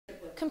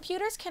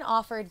Computers can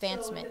offer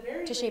advancement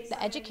to shape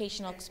the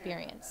educational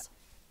experience,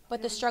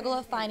 but the struggle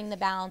of finding the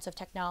balance of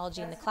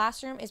technology in the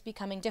classroom is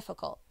becoming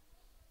difficult.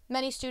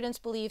 Many students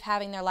believe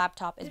having their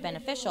laptop is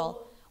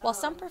beneficial, while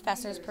some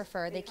professors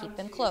prefer they keep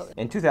them closed.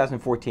 In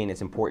 2014,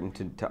 it's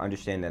important to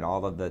understand that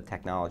all of the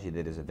technology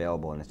that is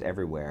available and is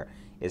everywhere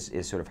is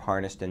sort of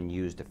harnessed and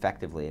used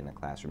effectively in the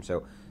classroom.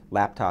 So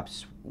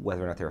laptops,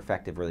 whether or not they're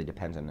effective, really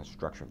depends on the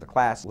structure of the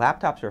class.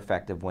 Laptops are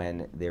effective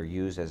when they're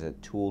used as a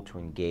tool to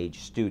engage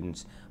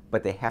students,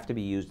 but they have to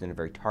be used in a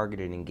very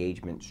targeted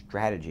engagement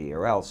strategy,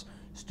 or else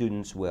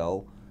students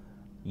will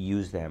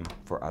use them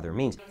for other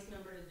means.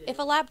 If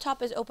a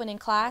laptop is open in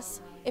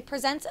class, it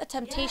presents a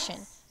temptation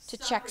to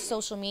check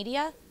social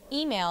media,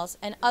 emails,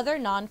 and other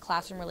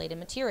non-classroom related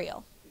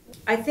material.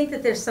 I think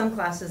that there's some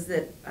classes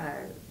that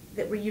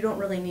where you don't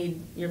really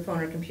need your phone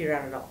or computer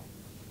out at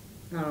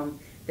all.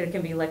 There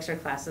can be lecture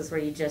classes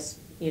where you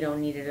don't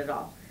need it at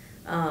all.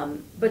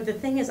 But the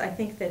thing is, I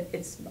think that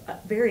it's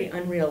very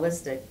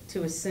unrealistic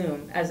to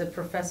assume as a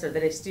professor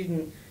that a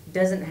student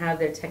doesn't have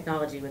their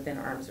technology within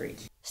arm's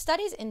reach.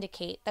 Studies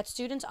indicate that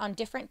students on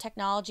different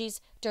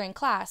technologies during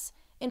class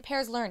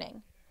impairs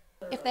learning.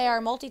 If they are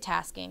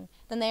multitasking,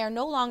 then they are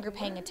no longer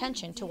paying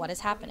attention to what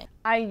is happening.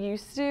 I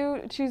used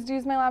to choose to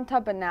use my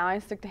laptop, but now I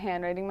stick to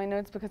handwriting my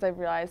notes because I've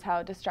realized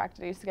how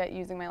distracted I used to get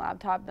using my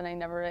laptop that I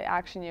never really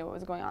actually knew what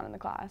was going on in the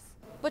class.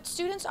 But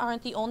students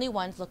aren't the only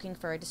ones looking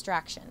for a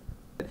distraction.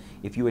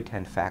 If you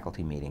attend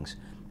faculty meetings,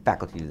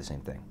 faculty do the same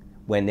thing.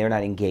 When they're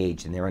not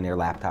engaged and they're on their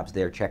laptops,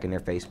 they're checking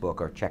their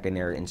Facebook or checking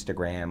their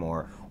Instagram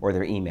or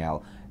their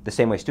email, the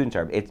same way students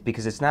are. It's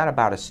because it's not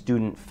about a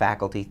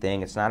student-faculty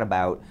thing. It's not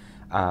about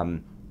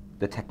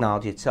the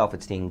technology itself.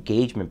 It's the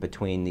engagement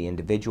between the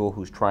individual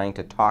who's trying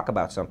to talk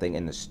about something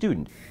and the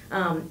student.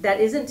 That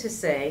isn't to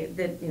say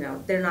that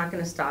they're not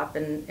going to stop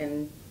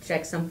and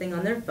check something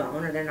on their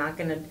phone, or they're not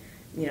going to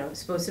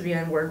supposed to be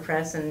on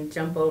WordPress and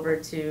jump over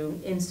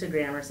to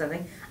Instagram or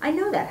something. I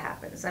know that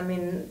happens. I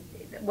mean,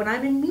 when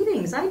I'm in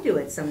meetings, I do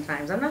it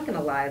sometimes. I'm not going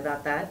to lie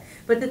about that.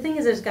 But the thing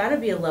is, there's got to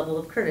be a level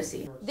of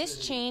courtesy. This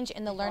change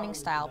in the learning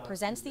style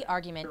presents the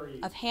argument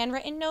of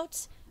handwritten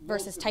notes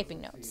versus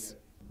typing notes.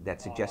 That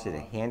suggested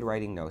that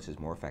handwriting notes is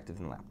more effective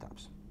than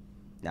laptops.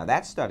 Now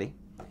that study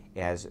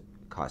has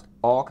caused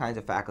all kinds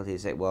of faculty to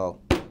say,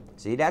 well,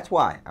 see, that's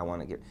why I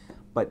want to get.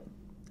 But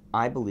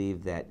I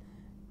believe that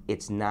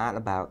it's not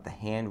about the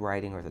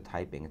handwriting or the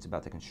typing. It's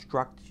about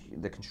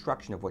the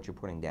construction of what you're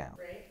putting down.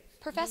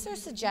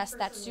 Professors suggest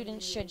that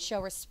students should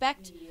show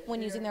respect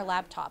when using their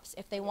laptops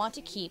if they want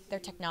to keep their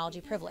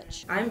technology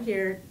privilege. I'm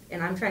here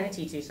and I'm trying to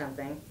teach you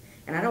something,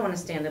 and I don't want to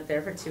stand up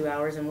there for 2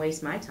 hours and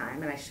waste my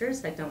time, and I sure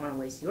as heck don't want to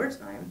waste your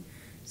time.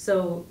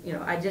 So,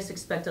 I just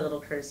expect a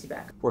little courtesy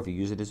back. Or if you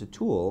use it as a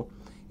tool,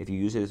 if you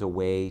use it as a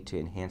way to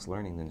enhance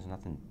learning, then there's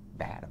nothing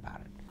bad about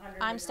it.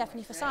 I'm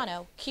Stephanie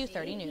Fasano,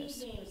 Q30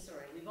 News.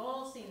 We've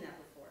all seen that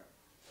before.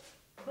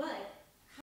 But